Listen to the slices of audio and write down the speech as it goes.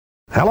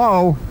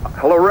Hello.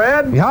 Hello,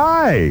 Red.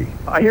 Hi.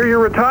 I hear you're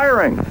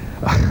retiring.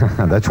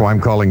 That's why I'm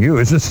calling you.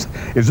 Is this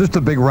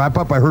the big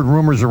wrap-up? I heard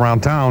rumors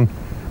around town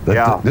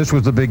that this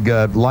was the big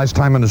last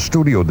time in the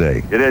studio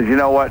day. It is. You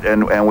know what?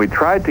 And we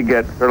tried to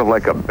get sort of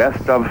like a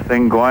best-of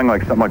thing going,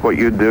 like something like what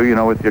you do,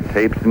 with your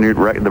tapes and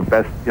the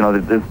best,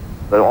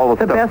 all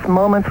the stuff. Best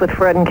moments with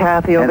Fred and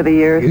Kathy over the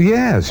years.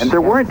 Yes. And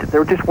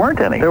there just weren't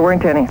any. There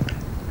weren't any.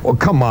 Well,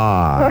 come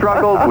on.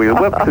 Struggled. We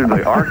whipped through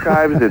the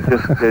archives.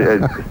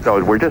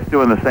 So we're just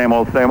doing the same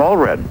old,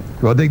 Red.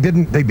 Well, they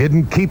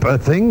didn't keep a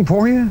thing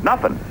for you?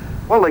 Nothing.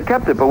 Well, they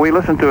kept it, but we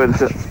listened to it and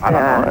said, I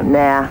don't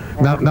know.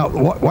 Nah. Now,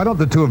 why don't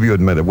the two of you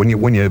admit it? When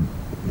you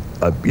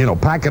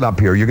pack it up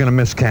here, you're going to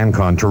miss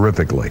CanCon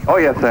terrifically. Oh,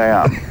 yes, I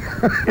am.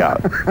 Yeah.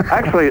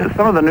 Actually,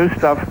 some of the new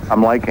stuff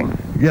I'm liking.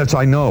 Yes,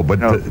 I know,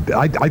 but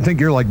I think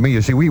you're like me.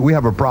 You see, we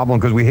have a problem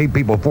because we hate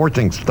people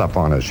forcing stuff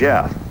on us.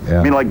 Yeah.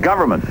 I mean, like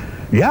government.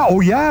 Yeah, oh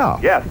yeah.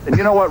 Yes, and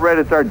you know what, Red?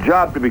 It's our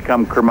job to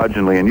become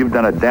curmudgeonly, and you've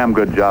done a damn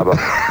good job of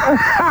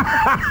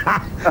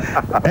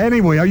it.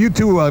 Anyway, are you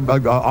two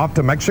off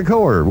to Mexico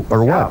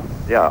or what?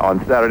 Yeah, on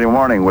Saturday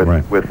morning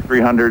with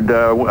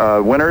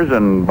 300 winners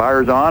and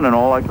buyers on and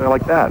all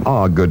like that.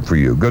 Oh, good for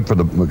you. Good for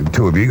the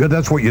two of you.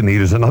 That's what you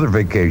need is another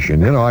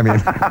vacation. I mean,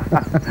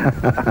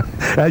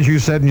 as you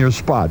said in your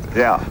spot.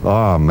 Yeah.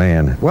 Oh,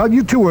 man. Well,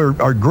 you two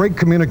are great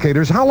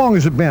communicators. How long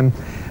has it been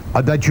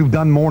that you've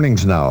done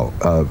mornings now,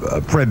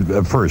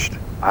 Fred, first?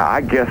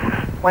 I guess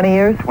 20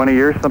 years? 20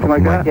 years, something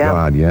like that. Yeah.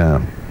 God, yeah.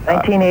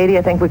 1980,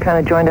 I think we kind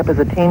of joined up as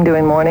a team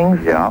doing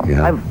mornings. Yeah.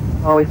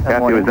 I've always done Kathy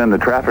mornings. was then the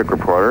traffic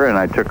reporter, and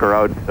I took her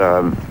out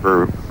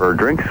for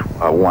drinks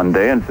one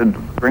day and said,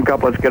 drink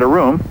up, let's get a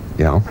room.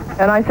 Yeah.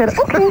 And I said,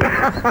 okay.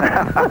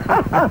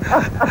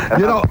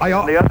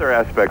 The other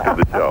aspect of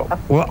the show.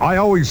 Well, I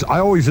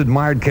always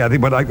admired Kathy,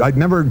 but I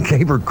never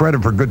gave her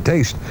credit for good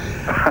taste.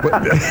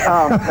 But,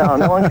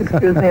 no one can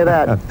excuse me of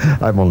that.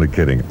 I'm only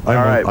kidding. All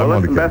right, well,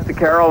 listen, best to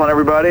Carol and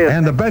everybody.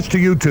 And the best to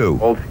you, too.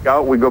 Old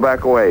Scout, we go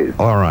back a ways.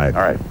 All right.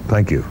 All right.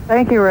 Thank you.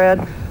 Thank you,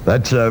 Red.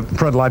 That's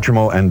Fred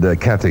Latrimo and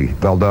Kathy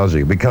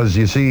Baldazzi, because,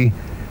 you see,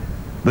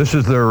 this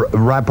is their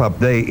wrap-up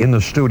day in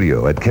the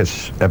studio at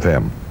KISS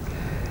FM.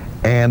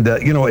 And,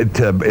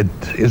 it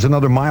is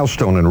another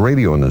milestone in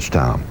radio in this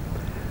town.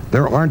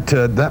 There aren't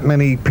that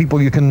many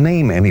people you can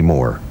name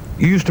anymore.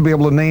 You used to be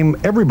able to name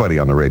everybody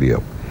on the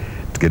radio.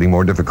 It's getting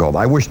more difficult.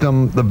 I wish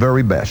them the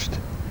very best.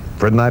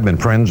 Fred and I have been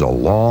friends a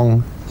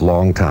long,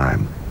 long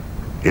time.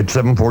 It's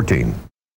 7:14.